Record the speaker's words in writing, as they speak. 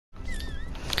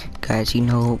Guys, you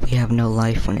know we have no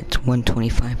life when it's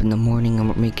 1:25 in the morning and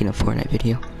we're making a Fortnite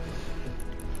video.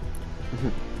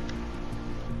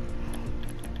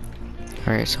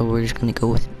 Alright, so we're just gonna go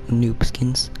with noob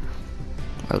skins.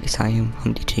 Or at least I am.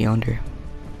 I'm DJ Yonder.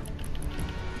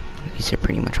 These are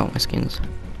pretty much all my skins.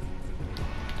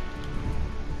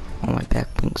 All my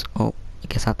back blinks. Oh, I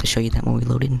guess I'll have to show you that when we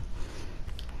load in.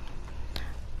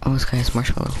 Oh, this guy has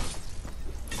marshmallow.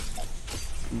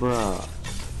 Bruh.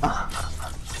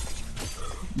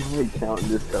 My account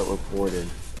just got reported.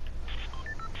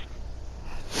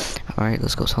 Alright,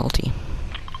 let's go salty.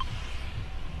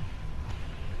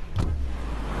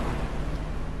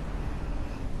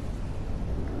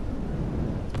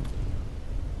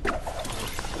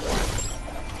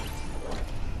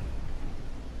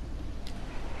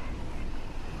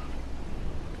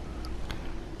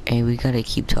 Hey, we gotta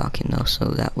keep talking though, so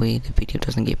that way the video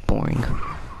doesn't get boring.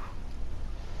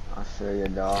 I'll show you,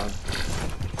 dog.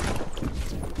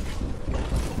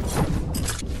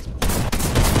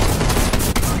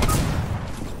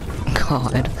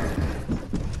 God.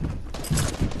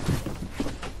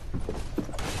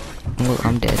 Well,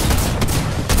 I'm dead.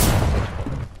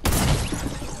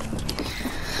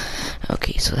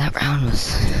 Okay, so that round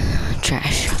was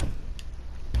trash.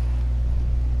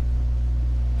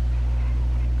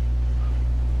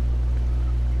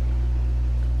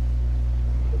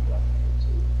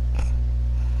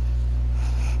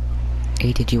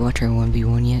 Hey, did you watch our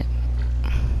 1v1 yet?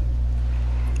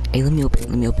 Hey, let me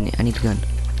open it. I need a gun.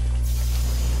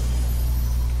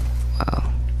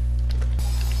 Wow.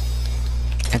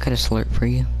 I got a slurp for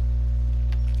you.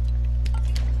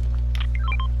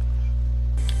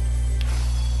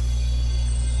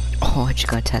 Oh, I just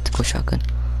got a tactical shotgun.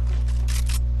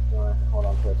 Hold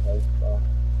on for a sec, bro.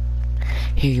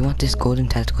 Here, you want this golden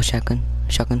tactical shotgun?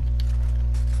 Yes,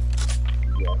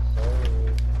 sir.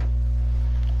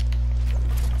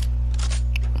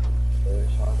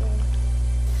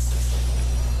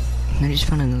 I just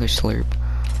found another slurp.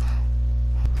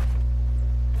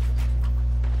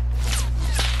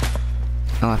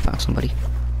 Oh, I found somebody.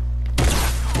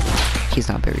 He's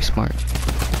not very smart.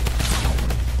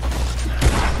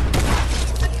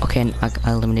 Okay,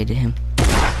 I eliminated him.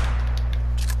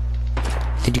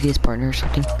 Did you get his partner or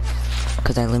something?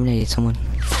 Because I eliminated someone.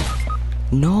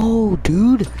 No,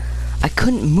 dude! I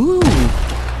couldn't move!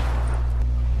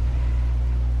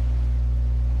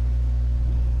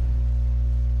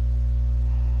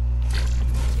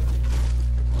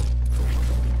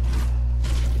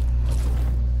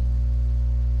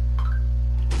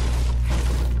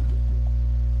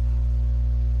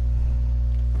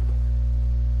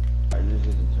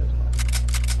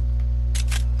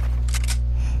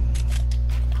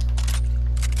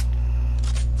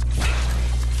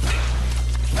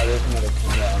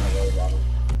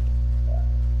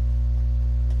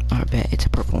 I bet it's a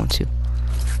purple one too.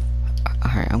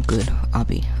 Alright, I'm good.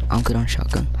 I'm good on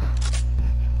shotgun.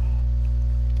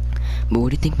 But what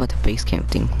do you think about the base camp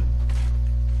thing?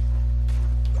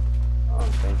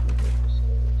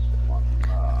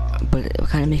 But it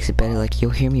kind of makes it better, like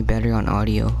you'll hear me better on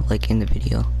audio, like in the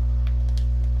video.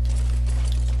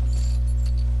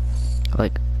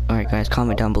 Like, alright guys,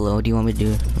 comment down below. Do you want me to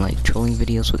do like trolling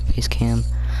videos with base cam?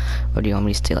 Or do you want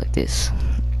me to stay like this?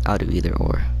 I'll do either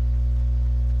or.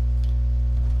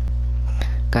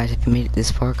 Guys, if you made it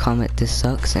this far, comment "this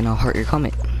sucks" and I'll heart your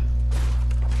comment.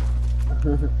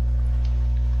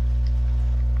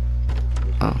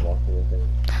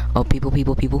 Oh, people.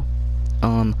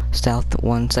 South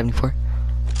 174.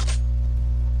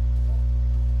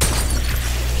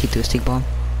 He threw a stick bomb.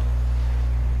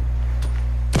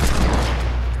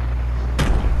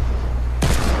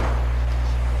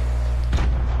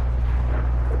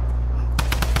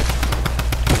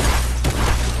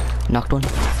 Knocked one.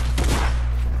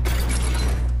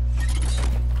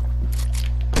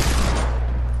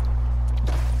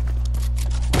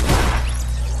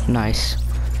 Nice.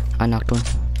 I knocked one.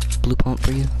 Blue pump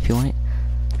for you if you want it.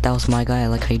 That was my guy. I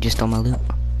like how you just stole my loot.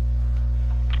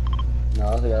 No,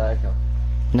 that was the guy I killed.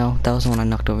 No, that was the one I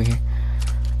knocked over here.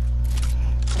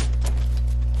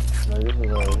 No, this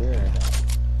was over here.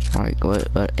 Alright,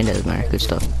 but it doesn't matter. Good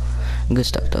stuff. Good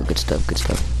stuff though. Good stuff. Good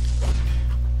stuff.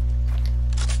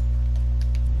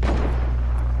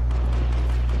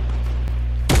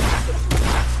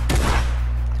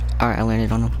 Alright, I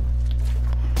landed on him.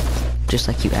 Just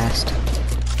like you asked.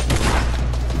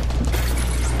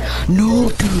 No,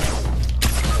 dude!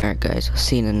 Alright guys, I'll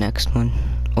see you in the next one.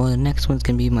 Well, the next one's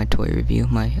gonna be my toy review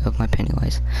of my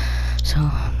Pennywise. So,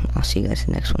 I'll see you guys in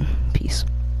the next one. Peace.